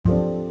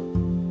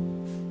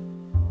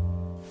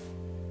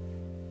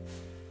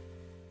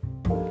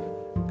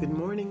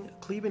morning,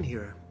 Cleveland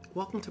here.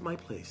 Welcome to my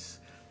place.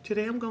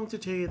 Today I'm going to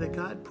tell you that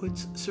God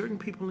puts certain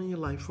people in your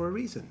life for a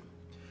reason.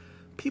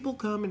 People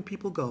come and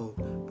people go,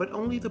 but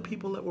only the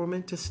people that were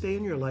meant to stay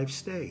in your life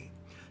stay.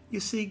 You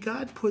see,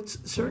 God puts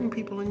certain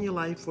people in your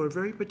life for a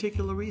very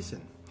particular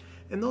reason,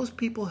 and those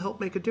people help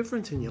make a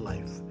difference in your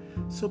life.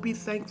 So be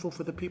thankful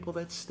for the people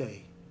that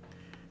stay.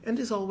 And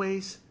as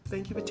always,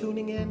 thank you for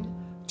tuning in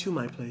to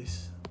my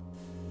place.